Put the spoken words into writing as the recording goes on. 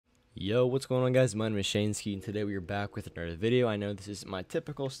Yo, what's going on, guys? My name is ShaneSki, and today we are back with another video. I know this isn't my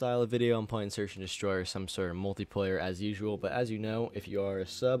typical style of video. I'm playing Search and Destroy or some sort of multiplayer as usual, but as you know, if you are a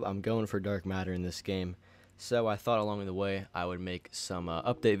sub, I'm going for dark matter in this game. So I thought along the way I would make some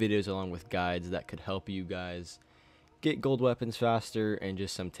update videos along with guides that could help you guys get gold weapons faster and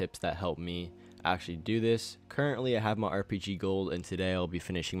just some tips that help me actually do this. Currently I have my RPG gold, and today I'll be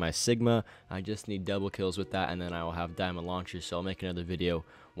finishing my Cigma. I just need double kills with that, and then I will have diamond launchers, so I'll make another video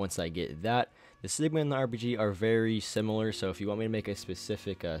once I get that. The Cigma and the RPG are very similar, so if you want me to make a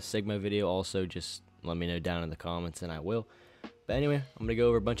specific Cigma video, also just let me know down in the comments and I will. But anyway, I'm gonna go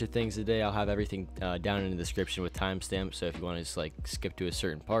over a bunch of things today. I'll have everything down in the description with timestamps, so if you want to just like skip to a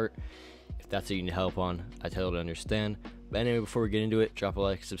certain part, if that's what you need help on, I totally understand. But anyway, before we get into it, drop a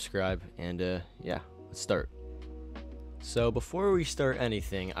like, subscribe, and yeah, let's start. So before we start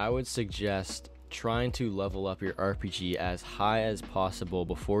anything, I would suggest trying to level up your RPG as high as possible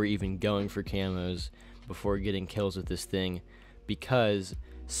before even going for camos, before getting kills with this thing, because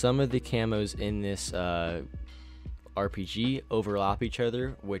some of the camos in this RPG overlap each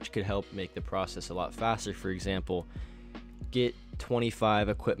other, which could help make the process a lot faster. For example, get 25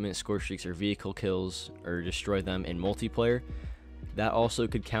 equipment score streaks or vehicle kills or destroy them in multiplayer. That also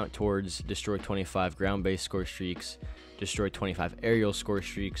could count towards destroy 25 ground-based score streaks, destroy 25 aerial score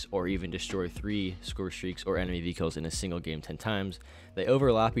streaks, or even destroy 3 score streaks or enemy vehicles in a single game 10 times. They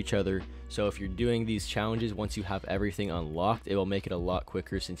overlap each other, so if you're doing these challenges, once you have everything unlocked, it will make it a lot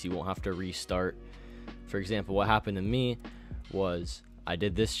quicker since you won't have to restart. For example, what happened to me was I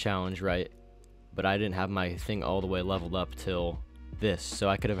did this challenge, right, but I didn't have my thing all the way leveled up till this, so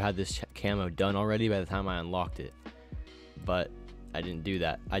I could have had this camo done already by the time I unlocked it, but I didn't do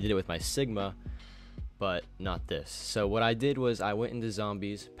that. I did it with my Cigma, but not this. So what I did was I went into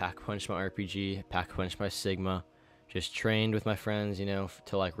zombies, pack punched my RPG, pack punched my Cigma, just trained with my friends, you know,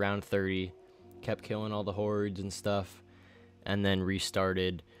 till like round 30, kept killing all the hordes and stuff, and then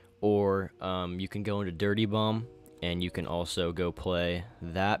restarted. Or you can go into Dirty Bomb, and you can also go play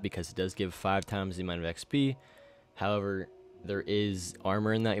that because it does give 5 times the amount of XP. However, there is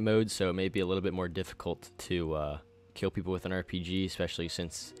armor in that mode, so it may be a little bit more difficult to kill people with an RPG, especially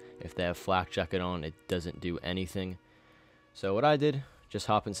since if they have flak jacket on, it doesn't do anything. So what I did, just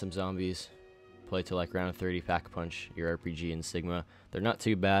hop in some zombies, play till like round 30, pack punch your RPG and Cigma. They're not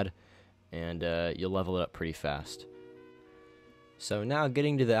too bad, and you'll level it up pretty fast. So now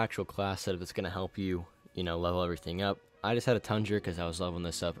getting to the actual class setup that's going to help you, you know, level everything up. I just had a Tundra because I was leveling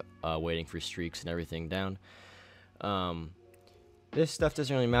this up, waiting for streaks and everything down. This stuff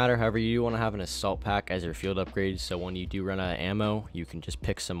doesn't really matter. However, you do want to have an assault pack as your field upgrade, so when you do run out of ammo, you can just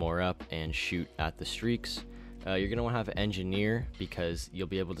pick some more up and shoot at the streaks. You're going to want to have an engineer because you'll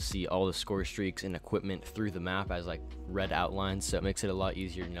be able to see all the score streaks and equipment through the map as like red outlines, so it makes it a lot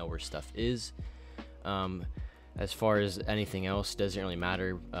easier to know where stuff is. As far as anything else, doesn't really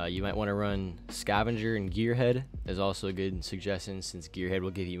matter. You might want to run Scavenger and Gearhead is also a good suggestion, since Gearhead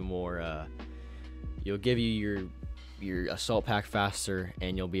will give you more, you'll give you your assault pack faster,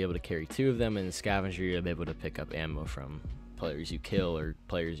 and you'll be able to carry 2 of them, and the Scavenger you'll be able to pick up ammo from players you kill or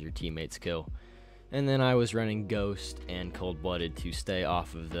players your teammates kill. And then I was running Ghost and Cold-Blooded to stay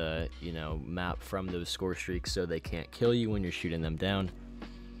off of the, you know, map from those score streaks so they can't kill you when you're shooting them down.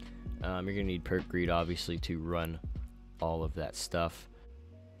 You're gonna need perk greed obviously to run all of that stuff.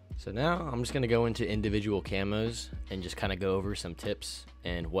 So now I'm just gonna go into individual camos and just kind of go over some tips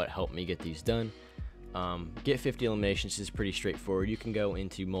and what helped me get these done. Get 50 eliminations is pretty straightforward. You can go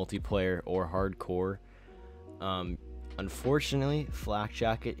into multiplayer or hardcore. Unfortunately, flak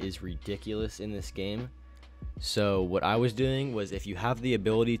jacket is ridiculous in this game. So what I was doing was, if you have the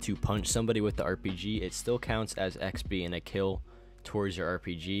ability to punch somebody with the RPG, it still counts as XP and a kill towards your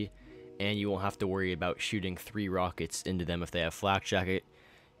RPG, and you won't have to worry about shooting 3 rockets into them if they have flak jacket.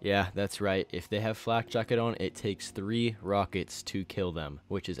 Yeah, that's right. If they have flak jacket on, it takes 3 rockets to kill them,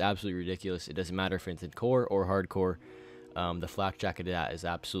 which is absolutely ridiculous. It doesn't matter if it's in core or hardcore. The flak jacket of that is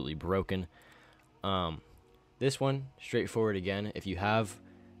absolutely broken. This one, straightforward again. If you have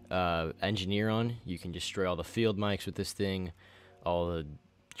engineer on, you can destroy all the field mics with this thing, all the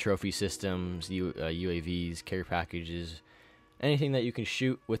trophy systems, UAVs, care packages. Anything that you can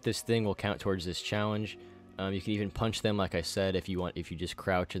shoot with this thing will count towards this challenge. You can even punch them, like I said, if you just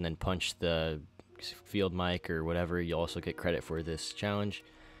crouch and then punch the field mic or whatever, you'll also get credit for this challenge.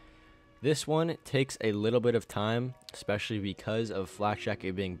 This one takes a little bit of time, especially because of flak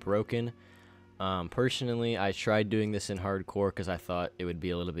jacket being broken. Personally, I tried doing this in hardcore because I thought it would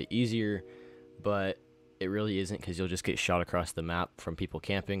be a little bit easier, but it really isn't, because you'll just get shot across the map from people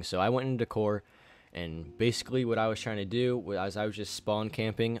camping. So I went into core, And basically what I was trying to do was I was just spawn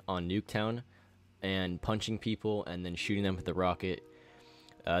camping on Nuketown and punching people and then shooting them with the rocket.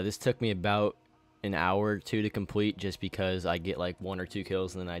 This took me about an hour or two to complete, just because I get like 1 or 2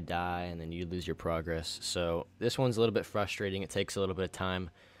 kills and then I die and then you lose your progress. So this one's a little bit frustrating. It takes a little bit of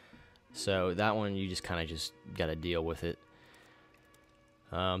time. So that one you just kind of just got to deal with it.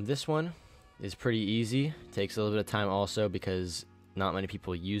 This one is pretty easy. Takes a little bit of time also because not many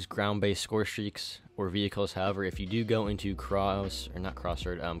people use ground-based score streaks or vehicles. However, if you do go into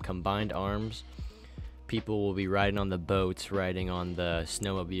combined arms, people will be riding on the boats, riding on the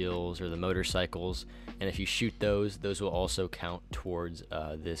snowmobiles or the motorcycles, and if you shoot those will also count towards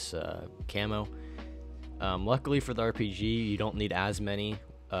this camo. Luckily for the RPG, you don't need as many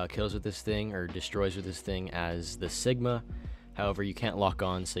kills with this thing or destroys with this thing as the Cigma. However, you can't lock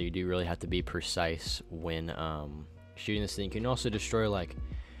on, so you do really have to be precise when shooting this thing. You can also destroy like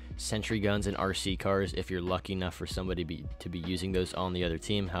sentry guns and RC cars if you're lucky enough for somebody to be using those on the other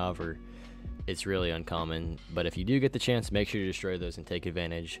team. However, it's really uncommon, but if you do get the chance, make sure to destroy those and take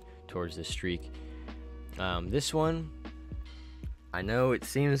advantage towards this streak. This one, I know it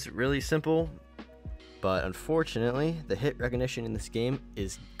seems really simple, but unfortunately the hit recognition in this game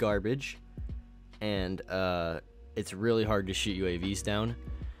is garbage, and it's really hard to shoot UAVs down,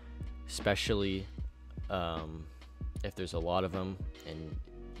 especially if there's a lot of them and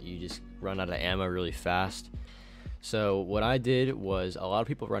you just run out of ammo really fast. So what I did was, a lot of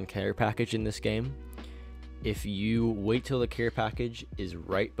people run care package in this game. If you wait till the care package is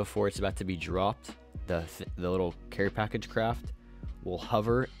right before it's about to be dropped, the little care package craft will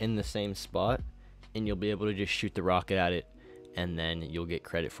hover in the same spot and you'll be able to just shoot the rocket at it, and then you'll get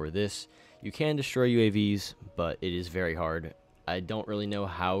credit for this. You can destroy UAVs, but it is very hard. I don't really know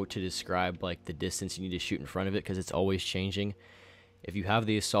how to describe like the distance you need to shoot in front of it because it's always changing. If you have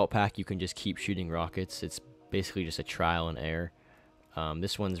the assault pack, you can just keep shooting rockets. It's basically just a trial and error.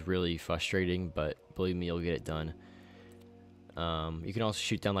 This one's really frustrating, but believe me, you'll get it done. You can also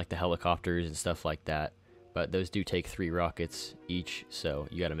shoot down like the helicopters and stuff like that, but those do take 3 rockets each, so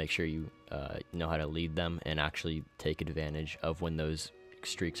you got to make sure you know how to lead them and actually take advantage of when those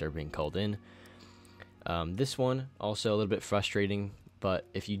streaks are being called in. This one also a little bit frustrating, but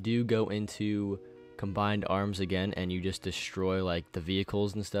if you do go into combined arms again and you just destroy like the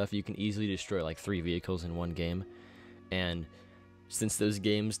vehicles and stuff, you can easily destroy like 3 vehicles in one game. And since those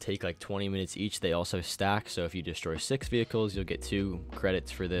games take like 20 minutes each, they also stack, so if you destroy 6 vehicles, you'll get 2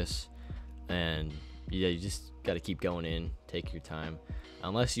 credits for this. And yeah, you just got to keep going in, take your time.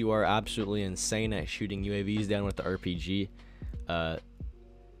 Unless you are absolutely insane at shooting UAVs down with the RPG,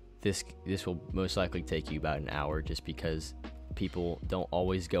 this will most likely take you about an hour, just because people don't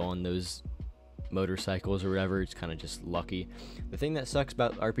always go on those motorcycles or whatever. It's kind of just lucky. The thing that sucks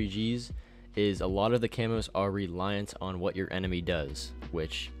about RPGs is a lot of the camos are reliant on what your enemy does,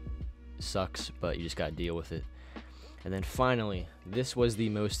 which sucks, but you just gotta deal with it. And then finally, this was the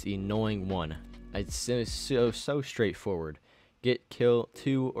most annoying one. It's so straightforward. Kill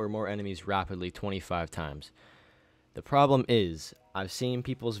 2 or more enemies rapidly 25 times. The problem is, I've seen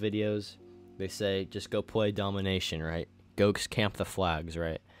people's videos, they say just go play domination, right? Go camp the flags,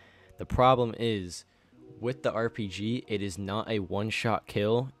 right? The problem is, with the RPG, it is not a one-shot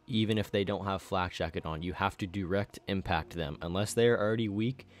kill, even if they don't have flak jacket on. You have to direct impact them. Unless they are already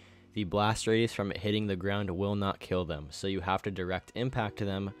weak, the blast radius from it hitting the ground will not kill them. So you have to direct impact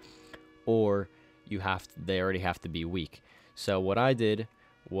them, or they already have to be weak. So what I did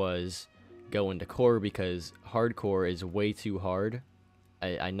was go into core, because hardcore is way too hard.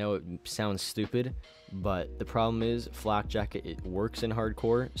 I know it sounds stupid, but the problem is flak jacket, it works in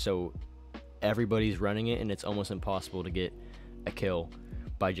hardcore, so everybody's running it and it's almost impossible to get a kill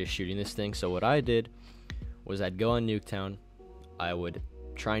by just shooting this thing. So what I did was I'd go on Nuketown, I would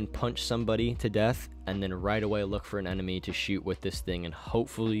try and punch somebody to death, and then right away look for an enemy to shoot with this thing, and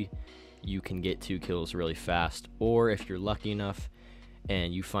hopefully you can get 2 kills really fast. Or if you're lucky enough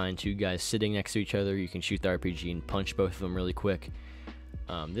and you find 2 guys sitting next to each other, you can shoot the RPG and punch both of them really quick.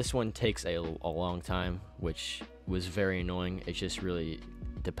 This one takes a long time, which was very annoying. It just really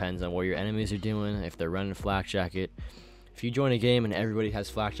depends on what your enemies are doing. If they're running flak jacket, if you join a game and everybody has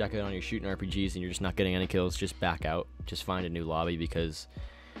flak jacket on, you're shooting RPGs and you're just not getting any kills, just back out. Just find a new lobby, because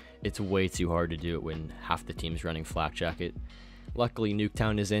it's way too hard to do it when half the team's running flak jacket. Luckily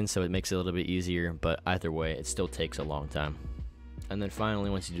Nuketown is in, so it makes it a little bit easier, but either way it still takes a long time. And then finally,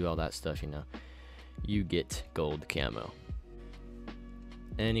 once you do all that stuff, you get gold camo.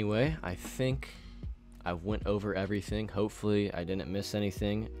 Anyway, I think I went over everything. Hopefully I didn't miss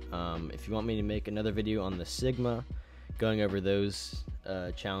anything. If you want me to make another video on the Cigma, going over those,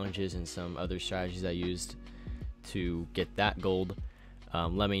 challenges and some other strategies I used to get that gold,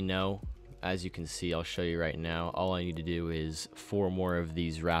 let me know. As you can see, I'll show you right now. All I need to do is 4 more of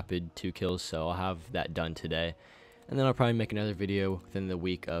these rapid 2 kills, so I'll have that done today. And then I'll probably make another video within the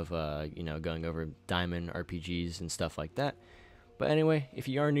week of, going over diamond RPGs and stuff like that. But anyway, if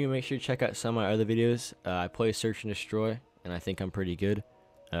you are new, make sure to check out some of my other videos. I play Search and Destroy, and I think I'm pretty good.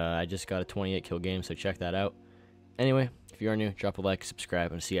 I just got a 28 kill game, so check that out. Anyway, if you are new, drop a like,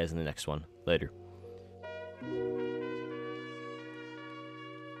 subscribe, and see you guys in the next one. Later.